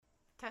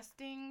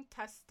Testing,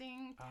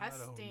 testing, I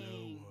testing. don't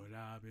know what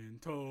I've been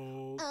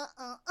told.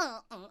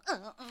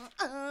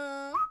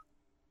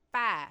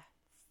 5,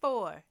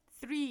 4,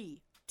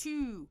 3,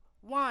 2,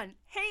 1.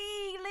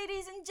 Hey,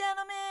 ladies and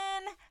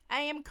gentlemen. I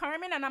am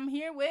Carmen, and I'm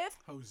here with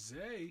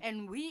Jose.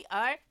 and we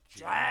are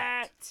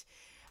jacked.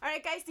 All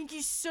right, guys, thank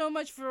you so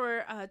much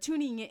for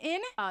tuning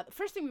in. The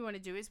first thing we want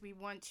to do is we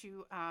want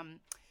to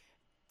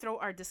throw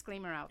our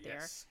disclaimer out there.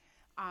 Yes.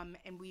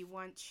 And we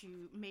want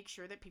to make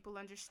sure that people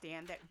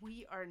understand that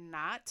we are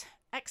not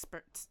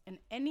experts in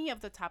any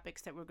of the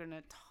topics that we're going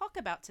to talk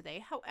about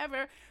today.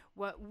 However,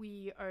 what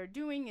we are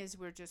doing is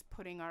we're just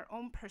putting our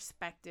own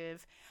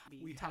perspective.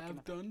 We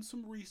have done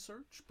some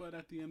research, but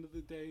at the end of the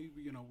day,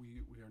 we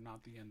are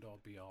not the end-all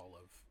be-all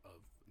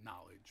of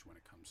knowledge when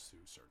it comes to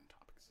certain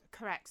topics.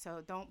 Correct.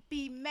 So don't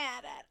be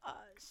mad at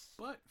us.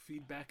 But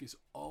feedback is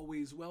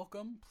always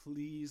welcome.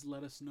 Please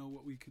let us know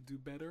what we could do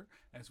better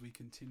as we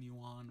continue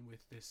on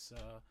with this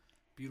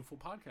beautiful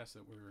podcast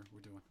that we're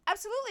doing.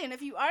 Absolutely. And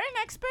if you are an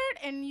expert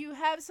and you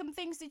have some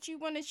things that you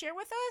want to share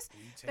with us,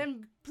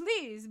 then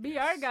please be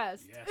our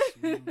guest. Yes,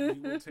 we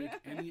will take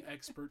any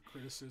expert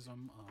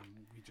criticism.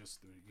 We just,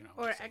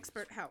 or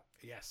expert help.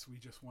 Yes, we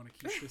just want to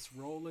keep this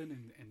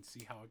rolling and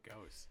see how it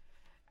goes.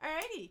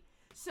 Alrighty.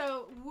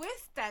 So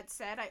with that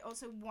said, I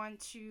also want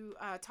to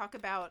talk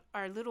about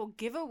our little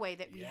giveaway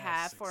that we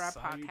have for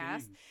exciting. our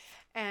podcast.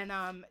 And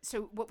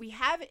so what we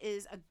have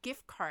is a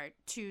gift card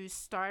to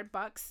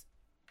Starbucks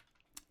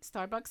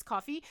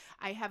coffee.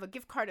 I have a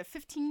gift card of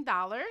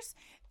 $15.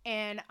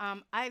 And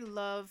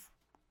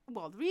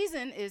the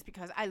reason is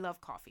because I love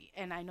coffee.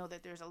 And I know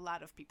that there's a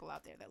lot of people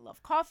out there that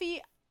love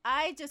coffee.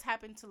 I just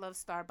happen to love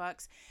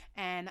Starbucks.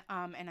 And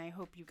I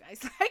hope you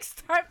guys like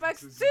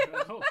Starbucks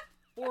too.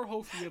 Or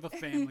hopefully you have a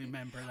family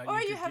member that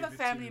you have a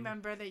family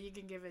member that you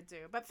can give it to.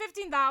 But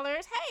 $15,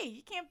 hey,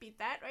 you can't beat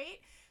that, right?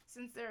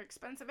 Since they're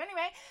expensive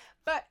anyway.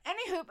 But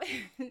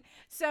anywho,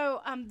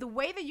 so the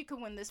way that you can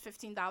win this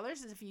 $15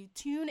 is if you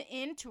tune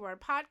in to our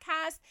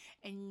podcast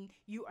and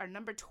you are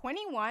number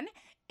 21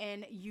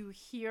 and you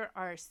hear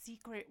our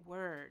secret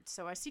word.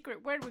 So our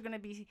secret word, we're going to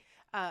be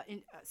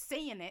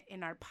saying it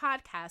in our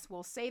podcast.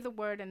 We'll say the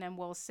word and then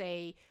we'll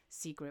say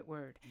secret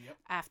word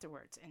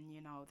afterwards. And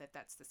you know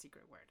that's the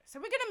secret word. So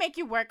we're going to make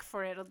you work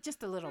for it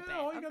just a little bit,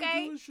 all you okay?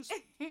 gotta do is just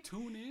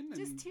tune in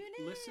Just tune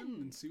in. Listen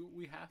and see what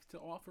we have to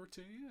offer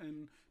to you.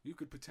 And you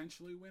could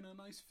potentially win a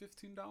nice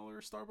 $15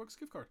 Starbucks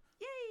gift card.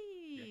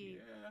 Yay!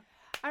 Yeah.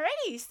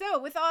 Alrighty, so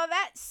with all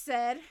that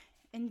said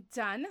and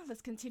done,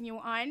 let's continue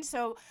on.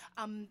 So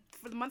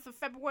for the month of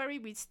February,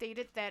 we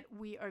stated that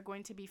we are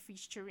going to be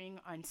featuring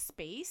on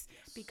space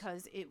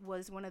because it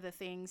was one of the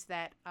things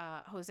that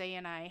Jose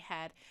and I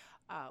had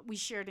we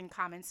shared in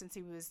common since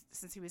he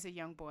was a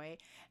young boy.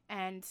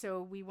 And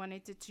so we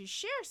wanted to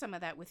share some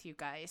of that with you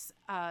guys.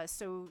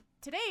 So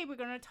today we're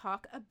going to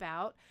talk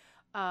about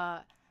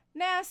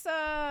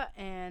NASA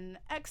and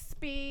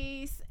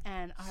X-Space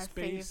and our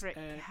favorite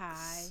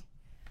guy.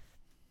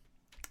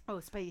 Oh,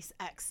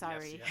 SpaceX,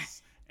 sorry.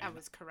 Yes. I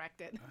was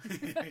corrected.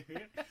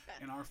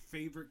 And our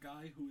favorite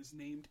guy who is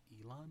named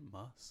Elon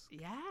Musk.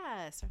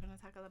 Yes, we're going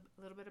to talk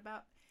a little bit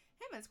about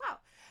him as well.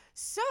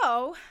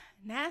 So,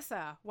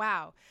 NASA,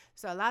 wow.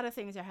 So a lot of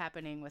things are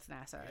happening with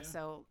NASA. Yeah.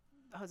 So,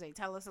 Jose,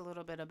 tell us a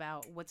little bit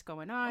about what's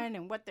going on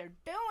and what they're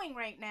doing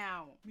right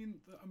now. I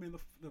mean,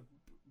 the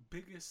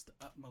biggest,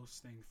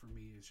 utmost thing for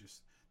me is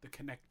just the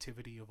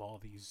connectivity of all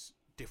these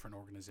different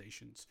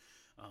organizations,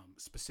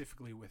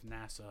 specifically with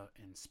NASA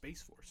and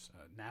Space Force.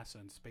 NASA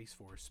and Space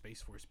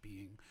Force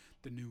being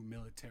the new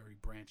military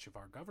branch of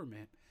our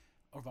government,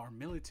 of our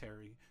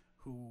military,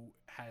 who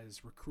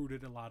has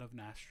recruited a lot of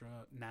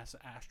NASA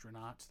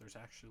astronauts. There's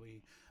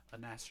actually a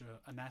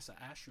NASA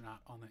astronaut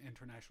on the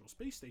International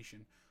Space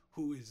Station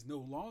who is no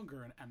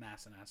longer a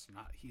NASA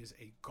astronaut. He is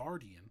a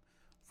guardian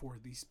for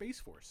the Space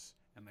Force.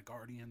 And the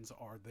Guardians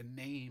are the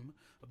name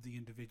of the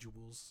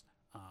individuals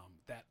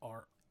that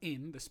are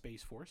in the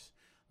Space Force.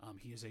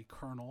 He is a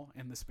colonel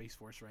in the Space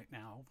Force right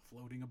now,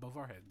 floating above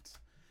our heads.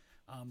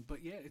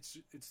 But yeah, it's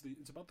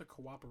about the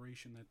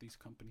cooperation that these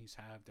companies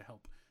have to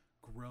help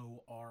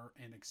grow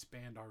and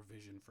expand our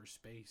vision for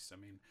space. I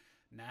mean,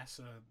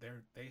 NASA,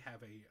 they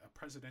have a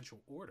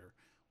presidential order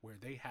where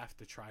they have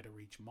to try to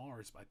reach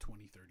Mars by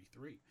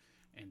 2033.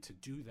 And to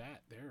do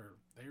that,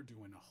 they're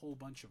doing a whole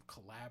bunch of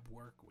collab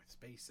work with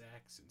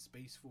SpaceX and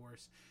Space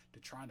Force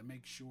to try to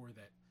make sure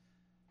that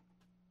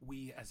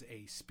we as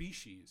a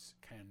species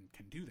can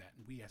do that.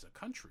 And we as a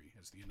country,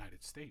 as the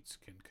United States,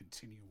 can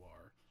continue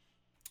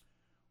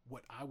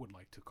what I would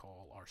like to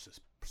call our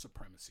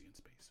supremacy in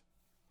space.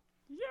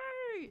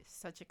 Yay!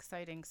 Such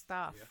exciting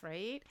stuff,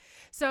 right?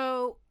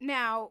 So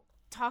now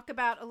talk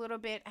about a little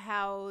bit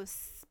how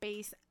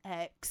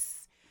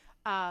SpaceX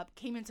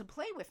came into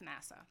play with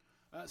NASA.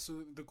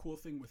 So the cool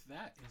thing with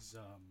that is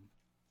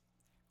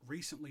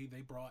recently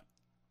they brought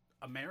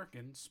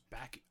Americans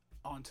back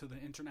onto the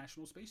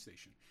International Space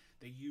Station.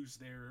 They used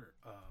their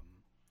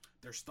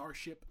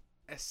Starship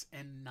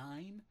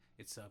SN9.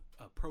 It's a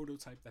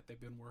prototype that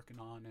they've been working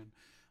on and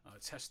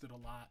tested a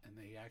lot, and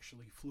they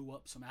actually flew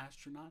up some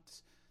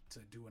astronauts to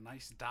do a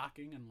nice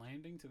docking and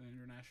landing to the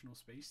International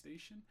Space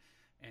Station.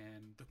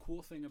 And the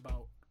cool thing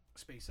about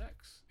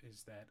SpaceX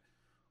is that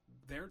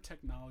their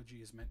technology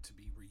is meant to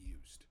be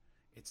reused.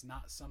 It's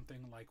not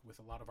something like with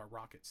a lot of our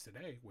rockets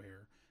today,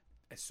 where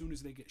as soon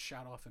as they get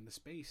shot off into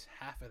space,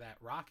 half of that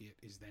rocket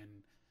is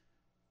then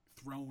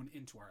thrown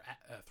into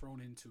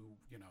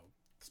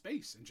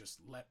space and just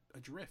let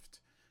adrift.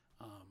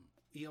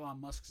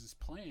 Elon Musk's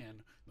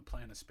plan, the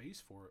plan of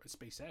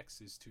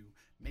SpaceX, is to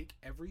make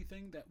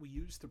everything that we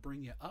use to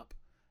bring you up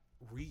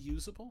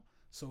reusable.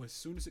 So as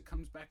soon as it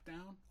comes back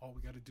down, all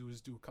we got to do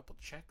is do a couple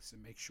checks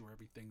and make sure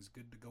everything's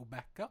good to go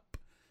back up,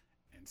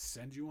 and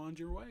send you on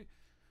your way.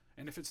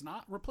 And if it's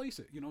not, replace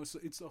it.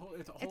 It's a whole.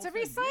 It's a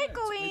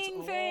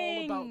recycling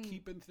thing. It's all about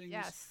keeping things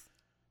yes.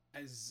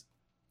 as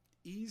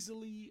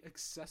easily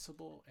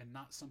accessible and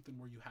not something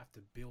where you have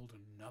to build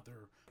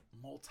another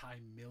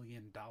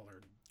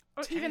multi-million-dollar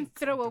or even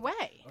throw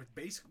away.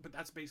 But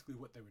that's basically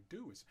what they would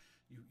do is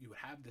you would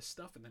have this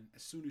stuff, and then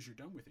as soon as you're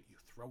done with it, you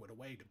throw it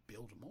away to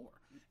build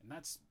more. And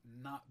that's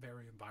not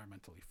very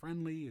environmentally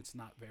friendly. It's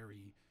not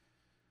very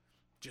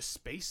just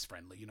space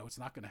friendly. It's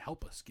not going to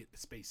help us get to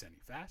space any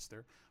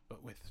faster.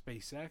 But with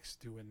SpaceX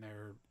doing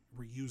their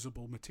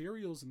reusable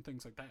materials and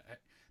things like that,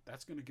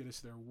 that's going to get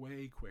us there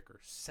way quicker.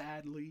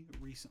 Sadly,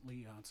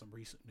 recently, on some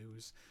recent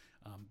news,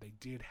 they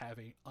did have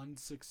an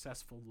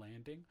unsuccessful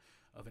landing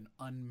of an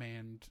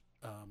unmanned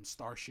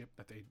starship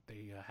that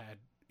they had.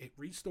 It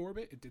restored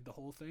it did the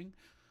whole thing,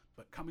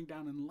 but coming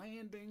down and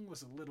landing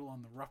was a little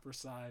on the rougher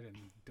side and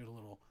did a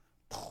little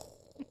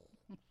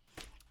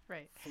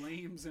right,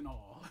 flames and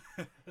all.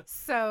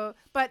 So,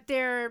 but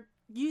they're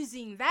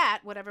using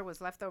that, whatever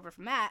was left over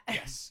from that.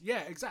 Yes,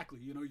 yeah, exactly.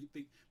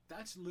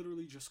 That's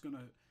literally just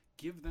gonna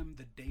give them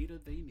the data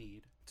they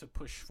need to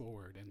push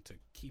forward and to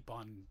keep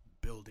on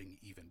building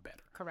even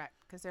better. Correct,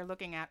 because they're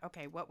looking at,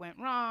 okay, what went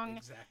wrong,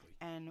 exactly,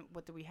 and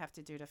what do we have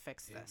to do to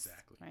fix this,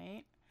 exactly,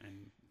 right?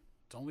 And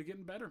it's only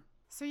getting better.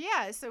 So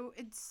yeah, so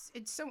it's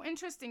so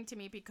interesting to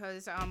me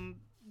because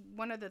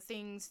one of the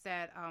things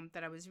that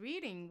I was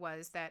reading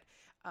was that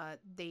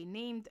they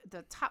named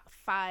the top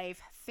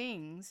 5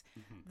 things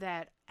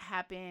that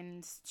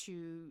happens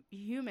to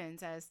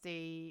humans as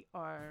they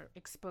are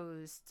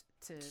exposed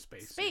to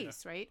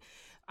space, right?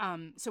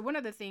 So one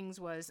of the things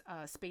was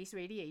space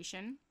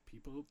radiation.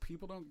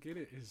 People don't get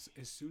it. Is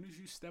as soon as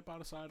you step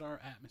outside our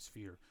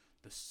atmosphere,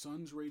 the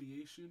sun's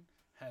radiation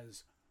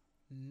has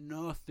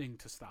nothing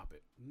to stop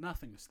it.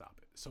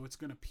 So it's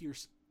going to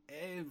pierce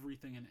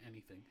everything and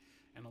anything.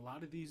 And a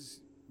lot of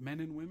these men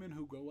and women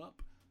who go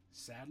up,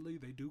 sadly,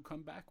 they do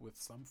come back with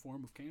some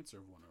form of cancer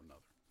of one or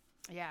another.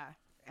 Yeah.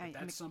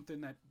 That's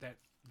something that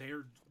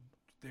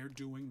they're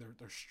doing.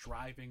 They're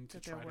striving to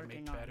try to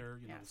make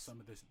better. Some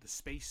of the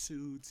space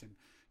suits and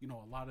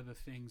a lot of the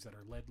things that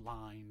are lead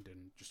lined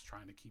and just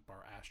trying to keep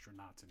our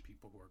astronauts and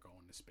people who are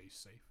going to space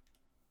safe.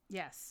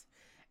 Yes.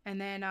 And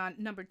then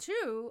number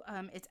 2,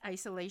 it's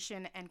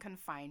isolation and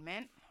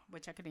confinement,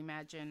 which I could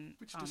imagine.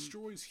 Which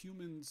destroys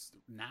humans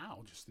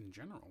now, just in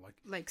general.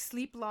 Like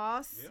sleep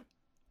loss, yep.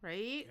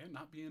 Right? Yeah,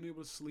 not being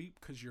able to sleep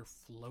because you're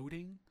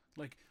floating.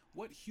 Like,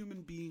 what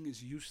human being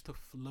is used to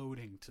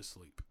floating to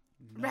sleep?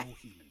 No right.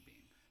 human being.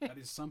 That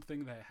is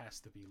something that has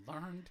to be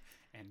learned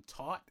and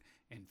taught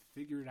and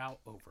figured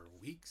out over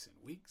weeks and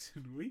weeks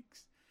and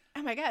weeks.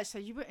 Oh my gosh! So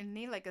you wouldn't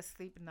need like a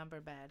sleep number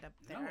bed up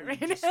there, no,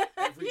 right?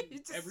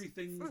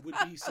 Everything would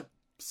be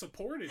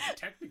supported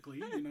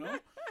technically,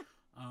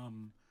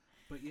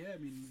 But yeah, I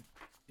mean,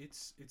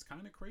 it's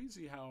kind of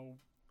crazy how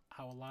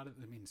a lot of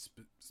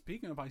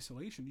speaking of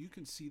isolation, you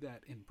can see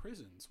that in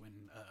prisons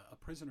when a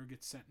prisoner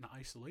gets sent into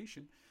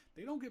isolation,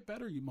 they don't get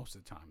better most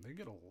of the time. They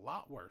get a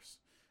lot worse.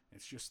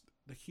 It's just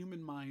the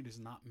human mind is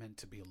not meant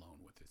to be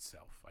alone with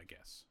itself, I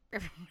guess.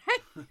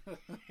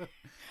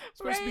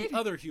 Supposed to be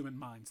other human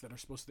minds that are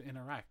supposed to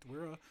interact.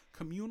 We're a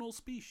communal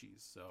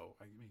species, so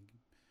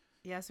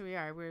yes, we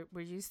are.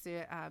 We're used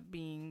to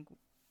being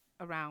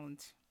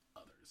around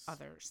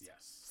others.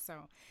 Yes.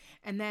 So,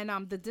 and then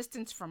the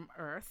distance from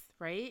Earth,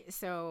 right?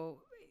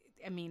 So,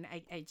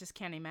 I just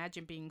can't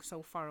imagine being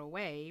so far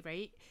away,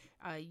 right?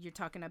 You're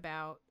talking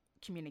about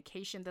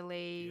communication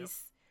delays. Yep.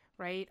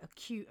 Right,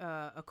 acute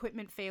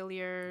equipment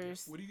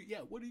failures. What are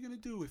you gonna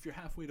do if you're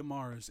halfway to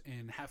Mars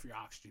and half your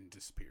oxygen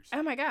disappears?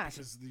 Oh my gosh!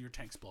 Because your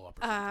tanks blow up.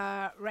 Or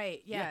something.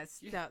 Right. Yes.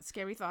 Yeah. That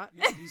scary thought.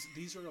 Yeah,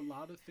 these are a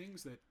lot of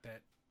things that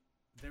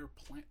they're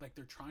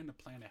they're trying to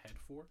plan ahead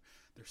for.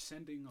 They're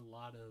sending a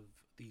lot of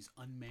these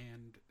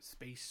unmanned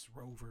space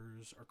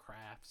rovers or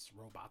crafts,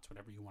 robots,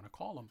 whatever you want to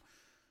call them,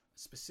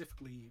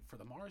 specifically for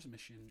the Mars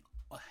mission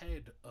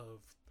ahead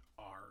of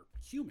our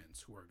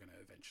humans who are going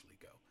to eventually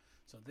go.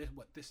 So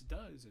what this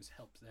does is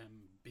help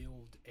them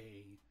build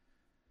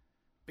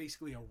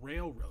basically a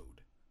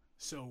railroad.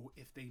 So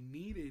if they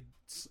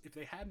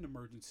had an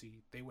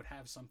emergency, they would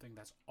have something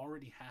that's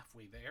already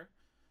halfway there.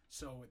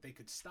 So they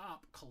could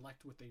stop,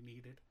 collect what they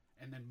needed,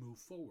 and then move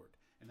forward.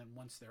 And then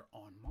once they're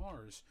on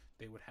Mars,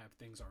 they would have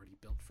things already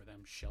built for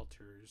them,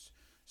 shelters,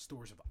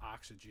 stores of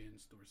oxygen,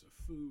 stores of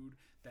food,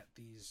 that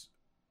these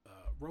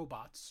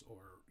robots, or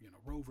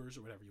rovers,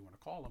 or whatever you want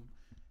to call them,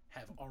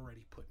 have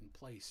already put in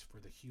place for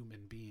the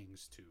human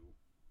beings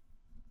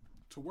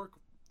to work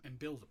and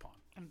build upon.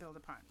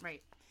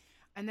 Right.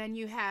 And then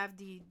you have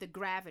the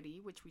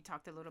gravity, which we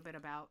talked a little bit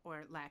about,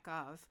 or lack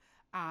of.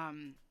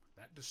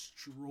 That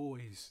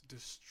destroys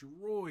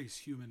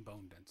human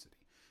bone density.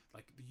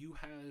 Like, you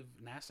have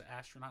NASA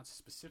astronauts,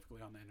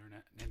 specifically on the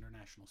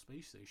International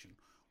Space Station,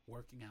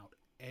 working out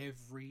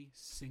every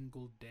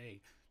single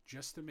day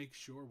just to make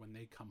sure when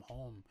they come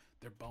home,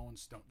 their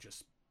bones don't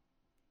just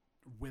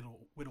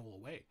whittle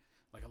away.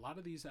 Like, a lot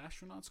of these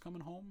astronauts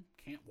coming home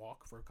can't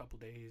walk for a couple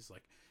days,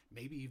 like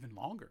maybe even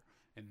longer.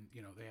 And,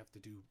 they have to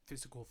do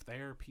physical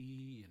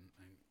therapy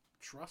and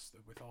trust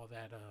that with all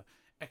that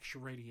extra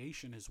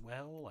radiation as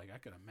well. Like, I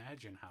could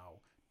imagine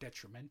how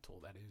detrimental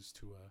that is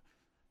to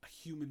a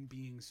human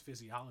being's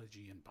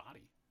physiology and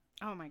body.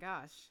 Oh my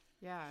gosh.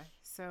 Yeah.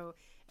 So,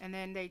 and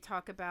then they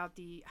talk about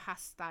the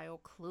hostile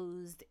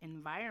closed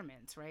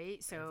environments,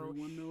 right? So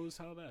everyone knows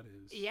how that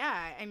is.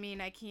 Yeah. I mean,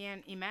 I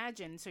can't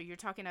imagine. So you're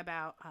talking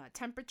about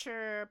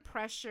temperature,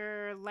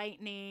 pressure,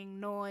 lightning,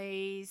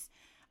 noise,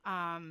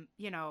 and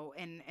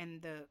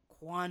the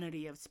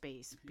quantity of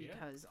space,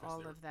 because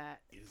all of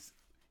that is,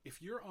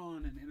 if you're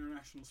on an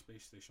International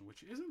Space Station,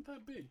 which isn't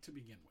that big to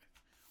begin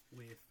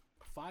with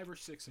 5 or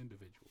 6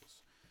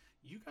 individuals,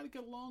 you got to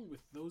get along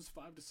with those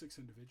 5 to 6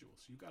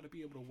 individuals. You got to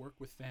be able to work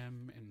with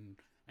them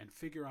and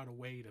figure out a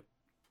way to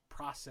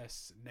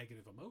process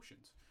negative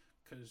emotions,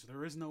 because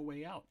there is no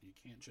way out. You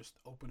can't just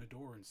open a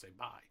door and say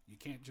bye. You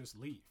can't just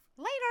leave.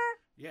 Later.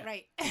 Yeah.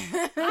 Right.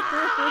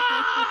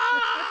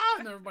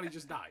 And everybody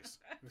just dies.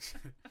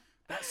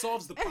 That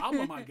solves the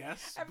problem, I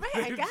guess.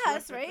 Right, I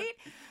guess, right?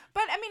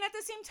 But, I mean, at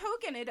the same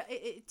token,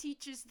 it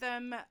teaches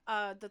them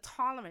the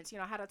tolerance,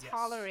 how to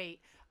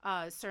tolerate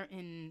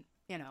certain,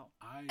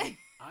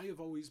 I have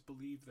always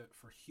believed that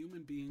for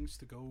human beings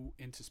to go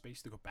into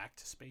space, to go back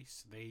to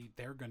space,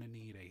 they're going to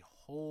need a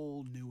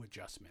whole new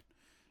adjustment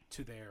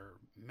to their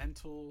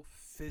mental,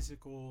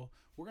 physical.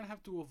 We're going to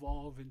have to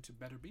evolve into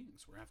better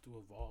beings. We're going to have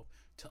to evolve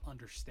to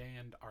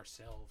understand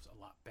ourselves a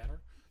lot better,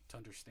 to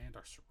understand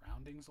our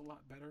surroundings a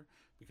lot better,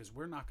 because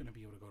we're not going to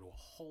be able to go to a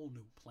whole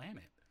new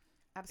planet.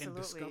 Absolutely.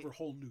 And discover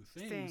whole new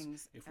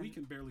things if we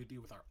can barely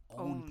deal with our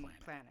own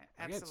planet.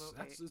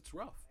 Absolutely. It's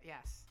rough.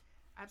 Yes.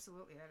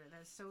 Absolutely.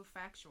 That is so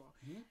factual.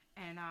 Mm-hmm.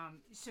 And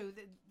so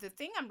the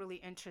thing I'm really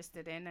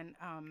interested in, and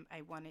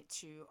I wanted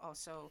to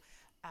also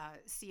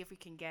see if we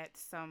can get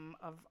some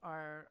of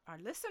our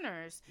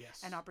listeners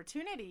an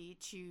opportunity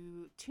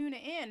to tune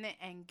in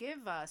and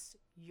give us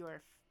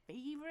your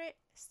favorite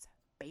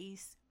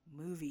space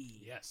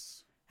movie.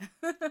 Yes.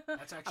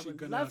 That's actually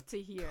going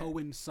to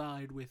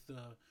coincide with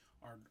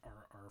our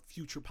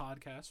future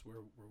podcast where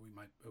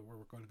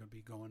we're going to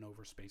be going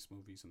over space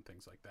movies and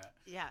things like that.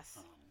 Yes.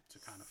 To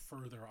kind of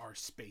further our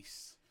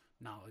space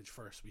knowledge.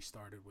 First, we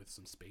started with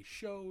some space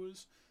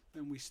shows.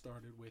 Then we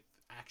started with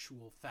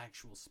actual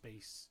factual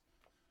space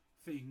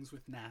things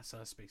with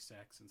NASA,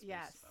 SpaceX, and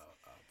Space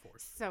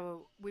Force.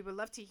 So we would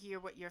love to hear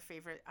what your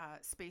favorite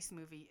space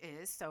movie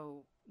is.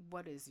 So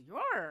what is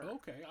your?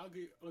 Okay,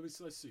 let's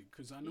see,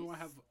 because I know I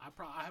have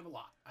a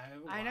lot.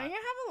 I know you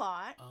have a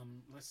lot.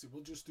 Let's see.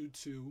 We'll just do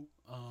 2.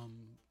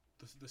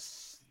 The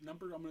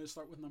number, I'm going to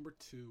start with number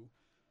 2.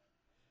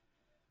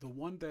 The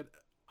one that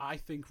I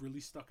think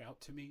really stuck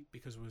out to me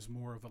because it was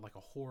more of a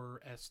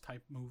horror-esque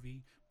type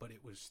movie, but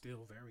it was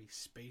still very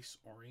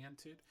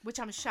space-oriented. Which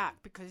I'm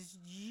shocked because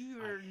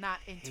you're not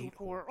into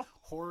horror.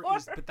 Horror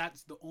is, but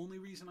that's the only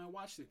reason I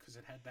watched it, because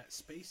it had that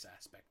space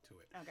aspect to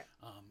it. Okay.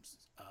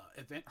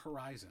 Event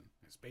Horizon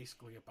is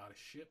basically about a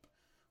ship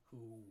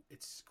who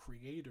its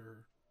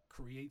creator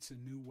creates a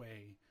new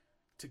way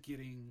to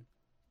getting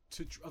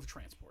of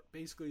transport.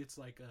 Basically, it's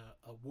like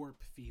a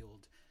warp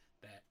field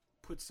that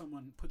puts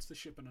the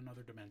ship in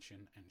another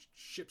dimension and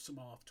ships them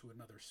off to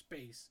another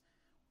space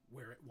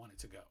where it wanted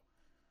to go.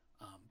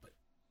 But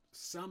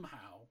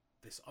somehow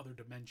this other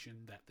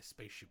dimension that the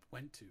spaceship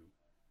went to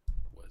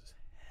was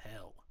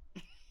hell.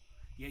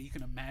 Yeah, you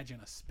can imagine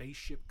a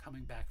spaceship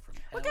coming back from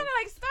hell. Well, kind of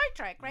like Star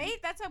Trek, right?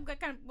 That's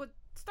what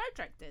Star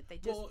Trek did. They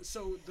just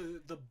so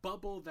the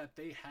bubble that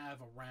they have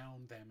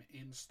around them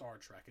in Star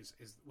Trek is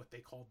what they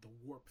call the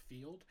warp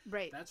field.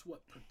 Right. That's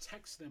what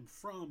protects them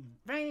from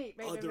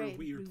other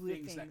weird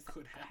things that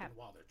could happen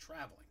while they're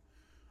traveling.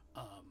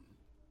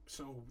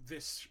 So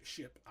this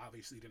ship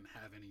obviously didn't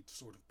have any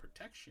sort of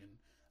protection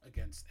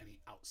against any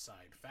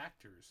outside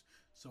factors.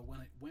 So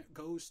when it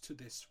goes to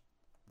this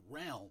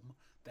realm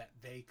that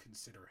they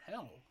consider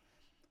hell,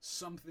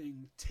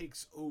 something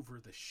takes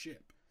over the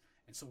ship.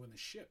 And so when the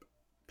ship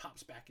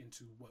pops back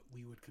into what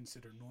we would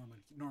consider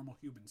normal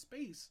human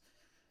space,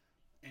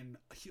 and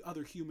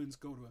other humans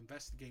go to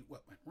investigate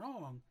what went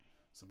wrong,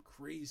 some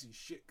crazy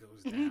shit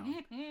goes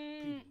down.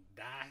 People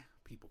die.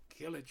 People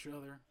kill each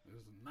other. It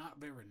was not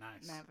very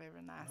nice. Not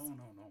very nice.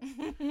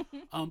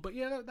 No. But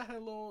yeah, that had a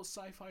little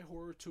sci-fi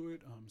horror to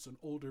it. It's an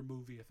older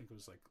movie. I think it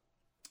was like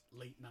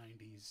late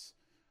 90s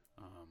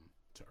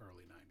to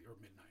early 90s or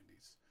mid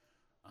 90s.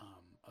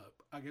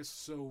 I guess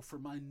so. For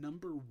my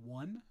number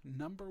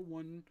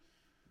one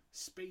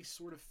space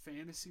sort of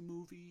fantasy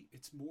movie,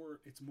 it's more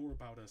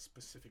about a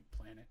specific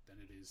planet than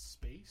it is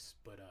space,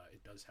 but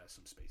it does have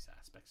some space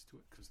aspects to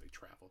it because they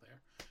travel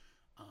there.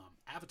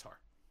 Avatar.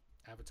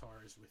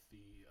 Avatar is with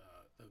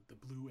the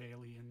blue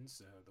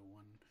aliens,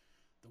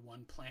 the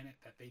one planet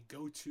that they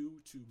go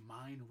to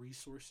mine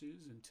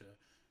resources and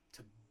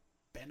to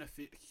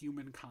benefit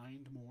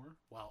humankind more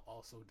while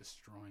also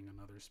destroying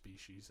another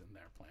species in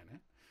their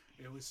planet.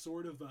 It was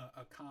sort of a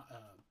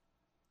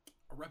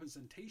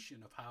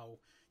representation of how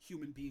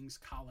human beings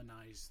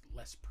colonized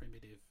less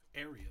primitive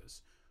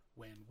areas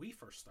when we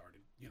first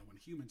started, when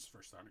humans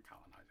first started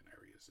colonizing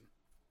areas and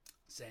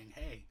saying,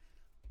 hey,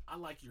 I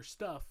like your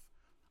stuff,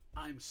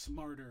 I'm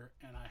smarter,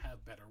 and I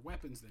have better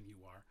weapons than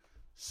you are,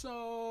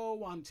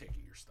 so I'm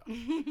taking your stuff.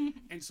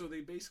 And so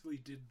they basically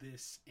did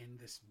this in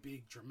this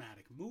big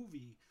dramatic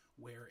movie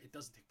where it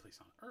doesn't take place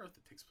on Earth,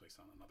 it takes place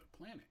on another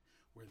planet,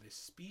 where this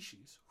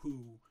species,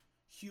 who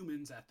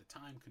humans at the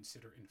time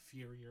consider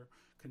inferior,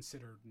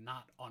 considered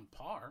not on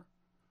par,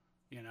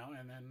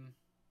 and then,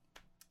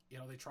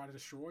 they try to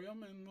destroy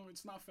them, and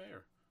it's not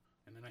fair.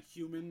 And then a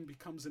human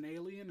becomes an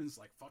alien and is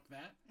like, fuck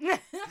that.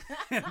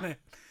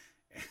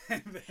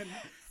 and then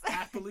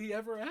happily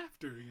ever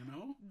after,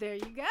 There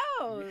you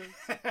go.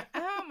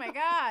 Oh my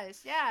gosh.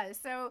 Yeah.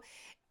 So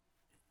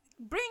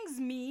brings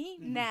me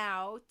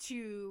now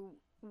to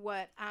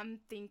what I'm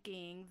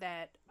thinking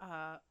that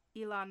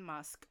Elon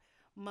Musk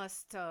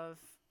must have,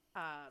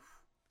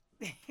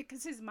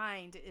 because his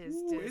mind is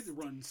just... It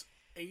runs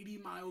 80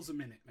 miles a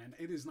minute, man.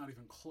 It is not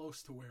even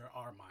close to where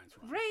our minds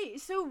run. Right.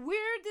 So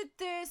where did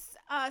this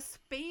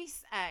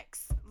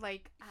SpaceX,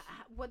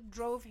 what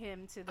drove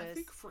him to this? I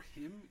think for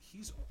him,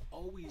 he's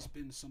always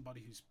been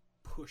somebody who's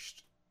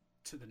pushed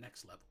to the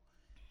next level.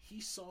 He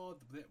saw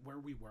that where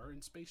we were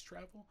in space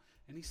travel,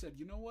 and he said,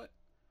 you know what?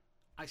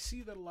 I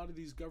see that a lot of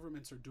these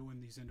governments are doing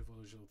these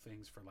individual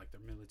things for their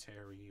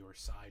military or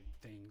side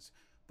things,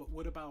 but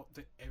what about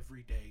the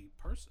everyday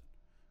person?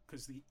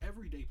 Because the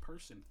everyday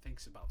person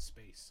thinks about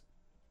space.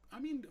 I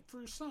mean,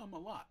 for some, a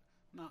lot.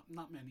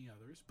 Not many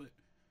others, but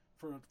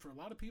for a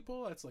lot of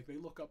people, it's like they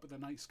look up at the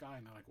night sky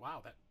and they're like,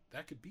 wow,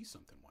 that could be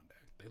something one day.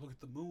 They look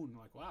at the moon and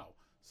like, wow,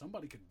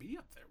 somebody could be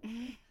up there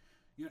one day.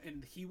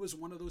 And he was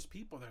one of those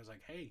people that was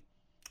like, hey,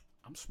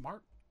 I'm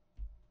smart.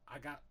 I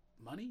got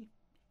money.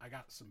 I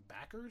got some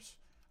backers.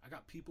 I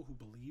got people who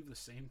believe the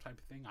same type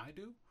of thing I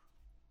do.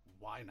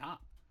 Why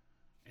not?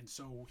 And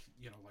so,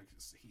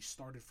 he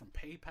started from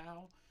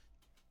PayPal,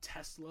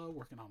 Tesla,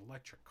 working on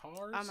electric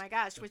cars. Oh my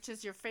gosh, which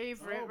is your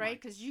favorite, right?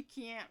 Because you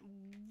can't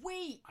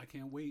wait. I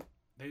can't wait.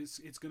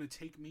 It's going to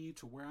take me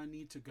to where I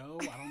need to go.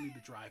 I don't need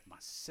to drive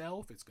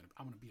myself.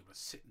 I'm going to be able to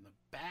sit in the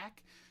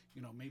back,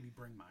 maybe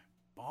bring my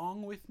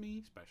bong with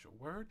me, special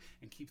word,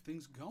 and keep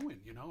things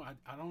going,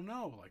 I don't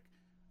know.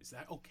 Is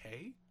that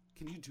okay?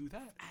 Can you do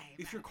that?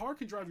 If your car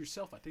can drive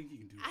yourself, I think you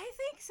can do that. I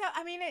think so.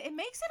 I mean, it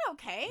makes it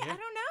okay. Yeah. I don't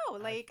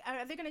know.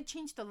 Are they going to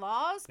change the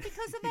laws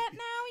because of that now?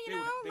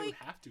 They would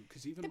have to,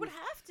 because even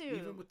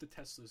with the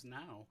Teslas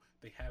now,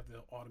 they have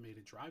the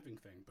automated driving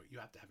thing, but you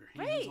have to have your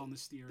hands on the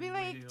steering wheel. Be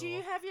like, do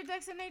you have your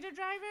designated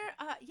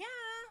driver?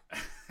 Yeah.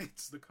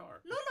 It's the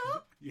car.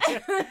 Lulu. Yeah.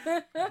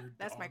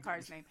 That's my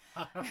car's name.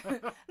 Lulu,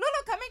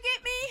 come and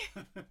get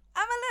me.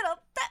 I'm a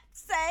little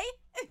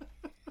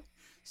tipsy.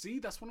 See,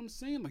 that's what I'm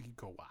saying. You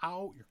go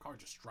out, your car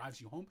just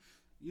drives you home.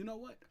 You know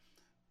what?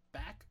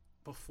 Back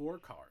before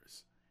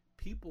cars,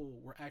 people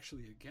were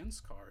actually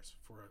against cars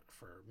for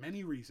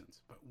many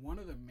reasons. But one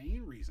of the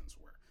main reasons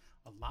were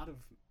a lot of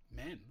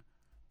men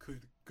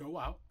could go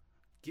out,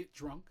 get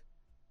drunk,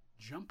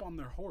 jump on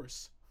their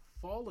horse,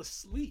 fall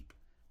asleep,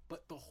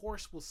 but the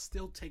horse will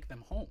still take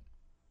them home.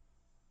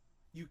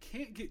 You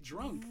can't get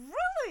drunk.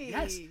 Really?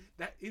 Yes.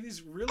 That it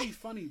is really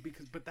funny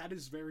but that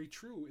is very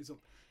true.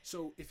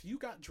 So if you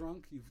got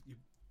drunk, you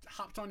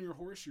hopped on your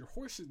horse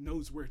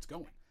knows where it's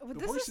going. Well,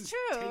 the horse is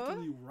true.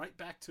 Taking you right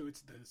back to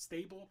the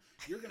stable.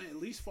 You're going to at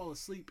least fall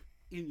asleep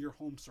in your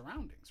home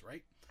surroundings,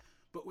 right?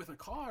 But with a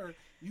car,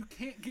 you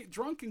can't get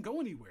drunk and go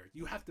anywhere.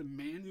 You have to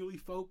manually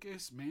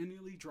focus,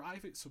 manually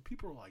drive it. So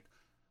people are like,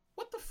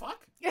 what the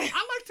fuck? I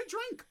like to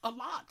drink a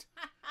lot.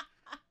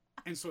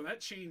 And so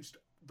that changed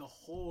the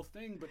whole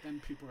thing, but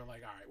then people are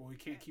like, all right, well, we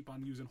can't keep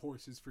on using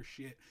horses for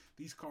shit.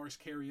 These cars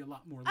carry a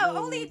lot more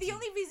loads. The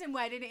only reason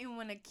why I didn't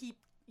want to keep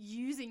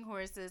using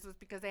horses was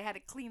because they had to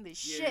clean the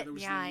shit behind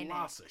it. Yeah, there was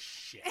lots of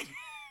shit.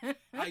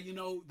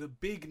 The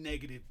big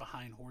negative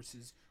behind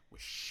horses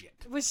was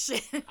shit.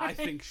 I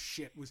think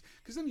shit was,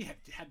 because then you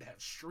had to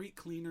have street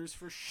cleaners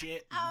for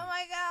shit. Oh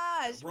my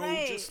gosh, the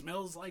road just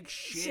smells like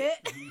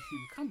shit.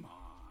 Come on.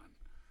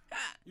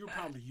 You were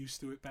probably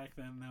used to it back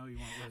then. Now you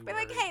weren't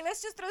really worried. Hey,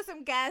 let's just throw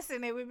some gas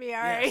in it. We'd be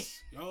all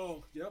right.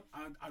 Oh, yep.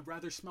 I'd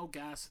rather smell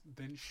gas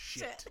than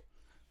shit.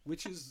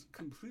 Which is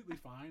completely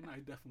fine. I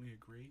definitely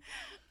agree.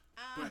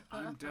 But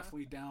I'm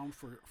definitely down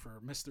for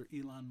Mr.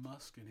 Elon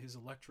Musk and his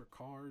electric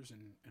cars,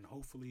 and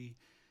hopefully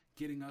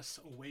getting us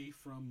away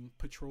from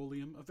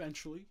petroleum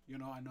eventually. You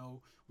know, I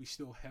know we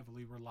still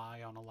heavily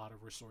rely on a lot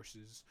of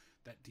resources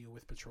that deal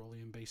with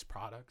petroleum-based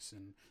products,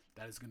 and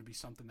that is going to be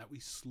something that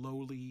we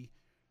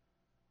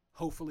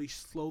hopefully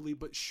slowly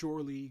but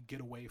surely get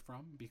away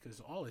from, because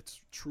all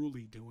it's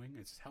truly doing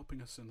is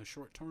helping us in the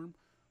short term,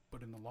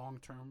 but in the long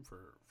term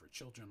for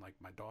children like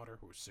my daughter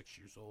who is 6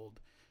 years old,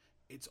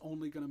 it's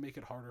only going to make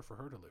it harder for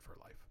her to live her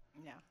life.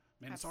 Yeah.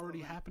 Man, it's already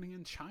happening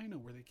in China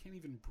where they can't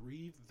even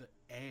breathe the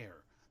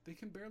air. They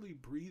can barely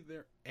breathe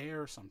their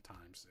air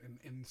sometimes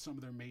in some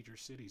of their major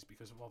cities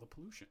because of all the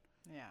pollution.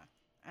 Yeah.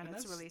 And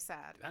it's really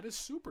sad. That is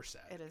super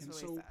sad. It is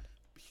really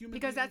sad.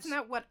 Because that's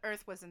not what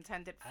Earth was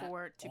intended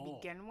for to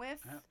begin with.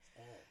 At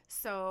all.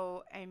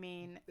 So, I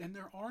mean... And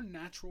there are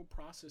natural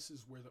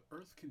processes where the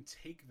Earth can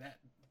take that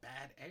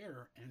bad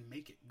air and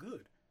make it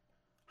good.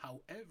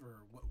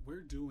 However, what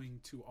we're doing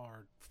to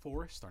our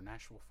forests, our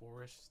natural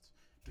forests,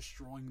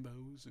 destroying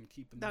those and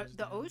keeping those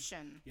the down.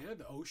 ocean. Yeah,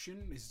 the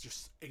ocean is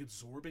just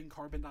absorbing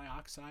carbon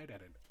dioxide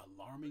at an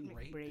alarming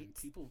rate. And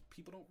people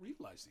don't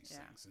realize these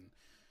things.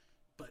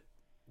 But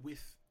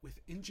with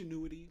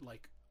ingenuity,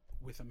 like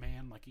with a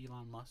man like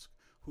Elon Musk,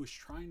 who is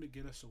trying to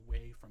get us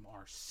away from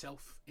our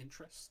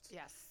self-interest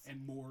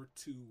and more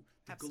to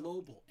the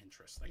global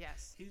interest. Like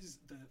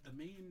the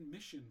main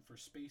mission for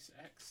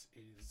SpaceX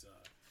is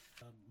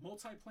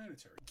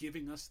multi-planetary,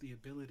 giving us the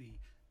ability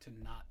to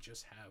not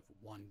just have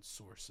one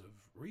source of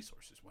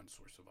resources, one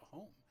source of a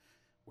home,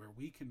 where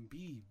we can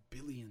be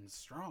billions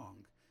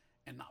strong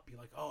and not be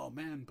like, oh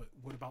man, but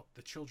what about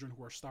the children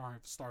who are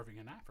starving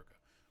in Africa?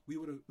 We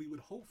would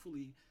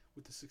hopefully,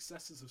 with the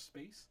successes of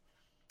space,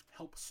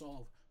 help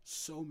solve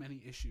so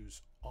many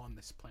issues on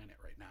this planet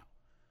right now.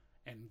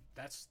 And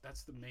that's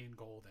the main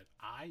goal that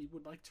I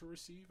would like to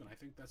receive, and I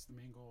think that's the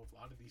main goal of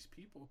a lot of these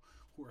people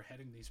who are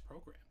heading these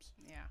programs.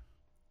 Yeah,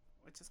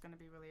 which is going to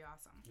be really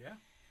awesome. Yeah.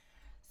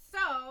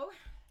 So,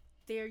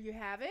 there you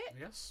have it.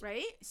 Yes.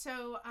 Right?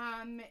 So,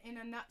 in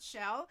a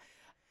nutshell,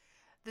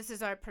 this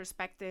is our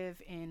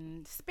perspective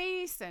in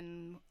space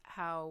and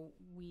how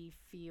we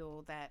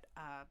feel that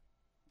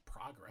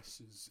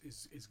progress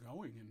is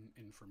going,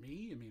 and for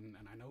me, I mean,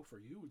 and I know for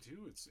you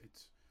too,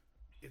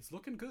 it's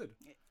looking good.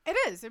 It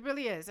is. It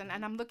really is, and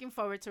I'm looking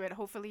forward to it.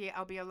 Hopefully,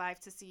 I'll be alive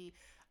to see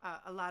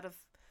a lot of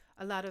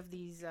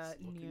these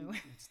new.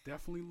 It's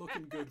definitely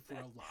looking good for a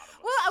lot of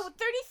us. Well, I'm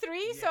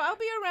 33, so I'll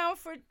be around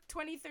for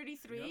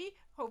 2033,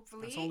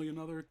 hopefully. That's only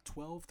another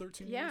 12,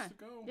 13 years to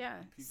go. Yeah,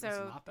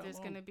 so there's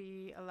long. going to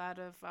be a lot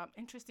of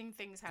interesting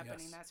things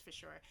happening, that's for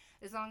sure.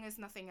 As long as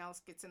nothing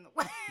else gets in the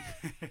way.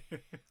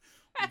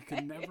 We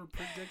can never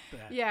predict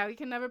that. Yeah, we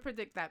can never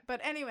predict that. But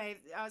anyway,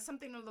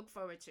 something to look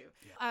forward to.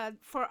 Yeah.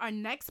 For our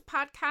next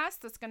podcast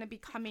that's going to be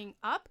coming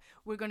up,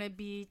 we're going to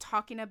be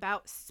talking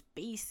about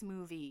space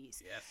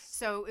movies. Yes.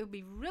 So it'll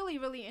be really,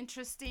 really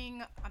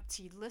interesting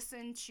to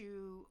listen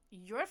to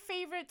your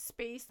favorite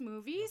space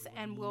movies,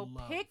 and we'll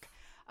pick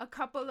a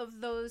couple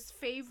of those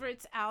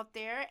favorites out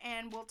there,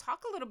 and we'll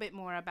talk a little bit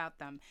more about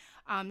them.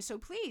 So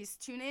please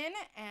tune in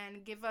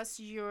and give us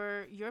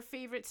your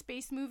favorite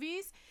space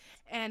movies.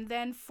 And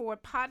then for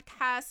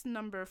podcast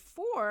number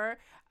 4,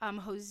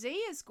 Jose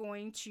is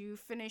going to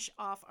finish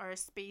off our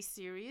space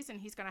series, and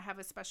he's going to have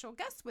a special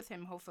guest with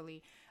him,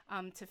 hopefully,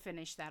 to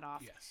finish that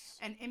off. Yes.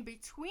 And in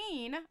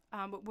between,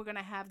 we're going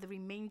to have the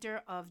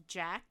remainder of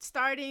Jack,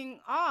 starting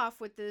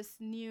off with this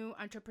new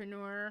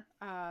entrepreneur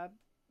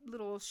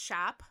little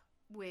shop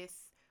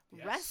with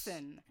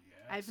resin. Yes.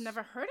 I've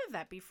never heard of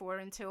that before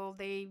until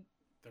they're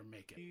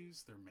making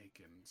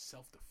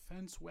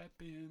self-defense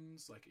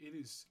weapons. Like it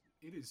is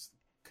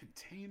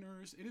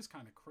containers. It is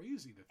kind of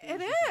crazy.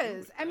 It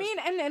is. I mean,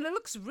 and it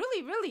looks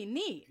really, really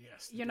neat.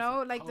 Yes. You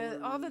know, like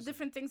all the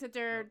different things that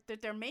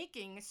they're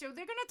making. So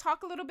they're gonna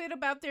talk a little bit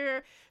about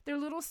their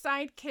little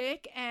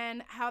sidekick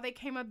and how they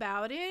came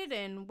about it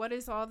and what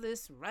is all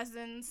this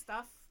resin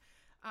stuff.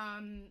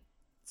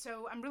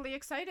 So I'm really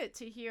excited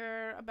to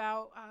hear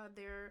about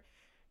their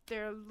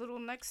little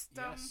next.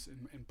 Yes,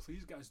 and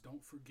please, guys,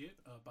 don't forget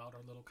about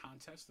our little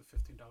contest, the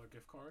 $15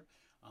 gift card.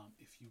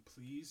 If you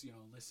please,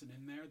 listen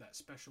in there. That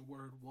special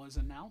word was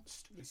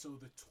announced, and so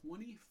the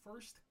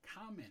 21st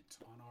comment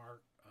on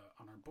our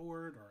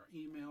board or our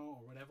email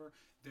or whatever,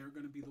 they're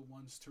going to be the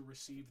ones to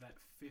receive that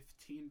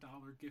 $15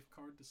 gift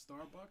card to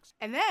Starbucks.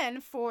 And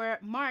then for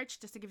March,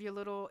 just to give you a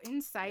little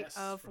insight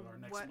of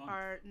what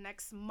our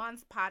next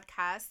month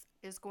podcast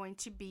is going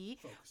to be,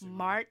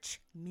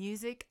 March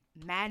Music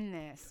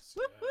Madness. Yes,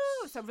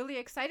 woohoo! So really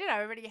excited.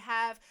 I already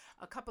have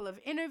a couple of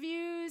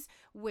interviews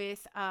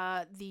with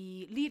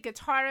the lead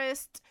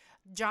guitarist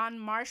John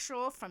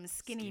Marshall from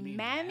Skinny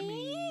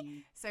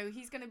Mammy. So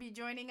he's going to be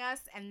joining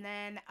us, and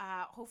then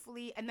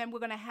hopefully, and then we're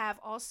going to have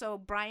also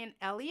Brian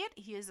Elliott.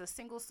 He is a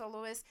single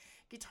soloist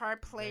guitar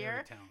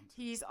player.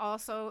 He's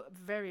also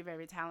very,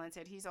 very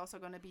talented. He's also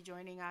going to be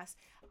joining us.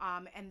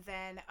 And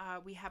then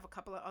we have a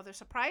couple of other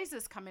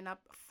surprises coming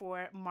up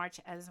for March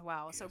as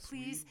well. Yes, so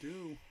please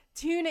do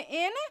tune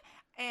in,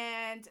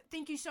 and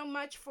thank you so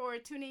much for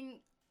tuning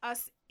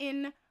us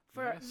in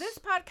for Yes. this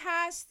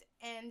podcast.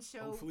 And so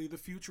Hopefully the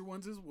future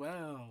ones as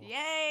well.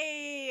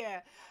 yay!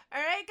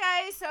 All right,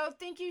 guys. So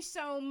thank you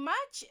so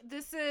much.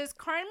 This is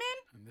Carmen,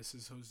 And this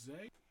is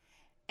Jose.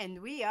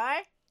 and we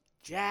are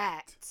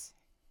Jacked.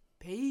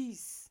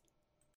 Peace.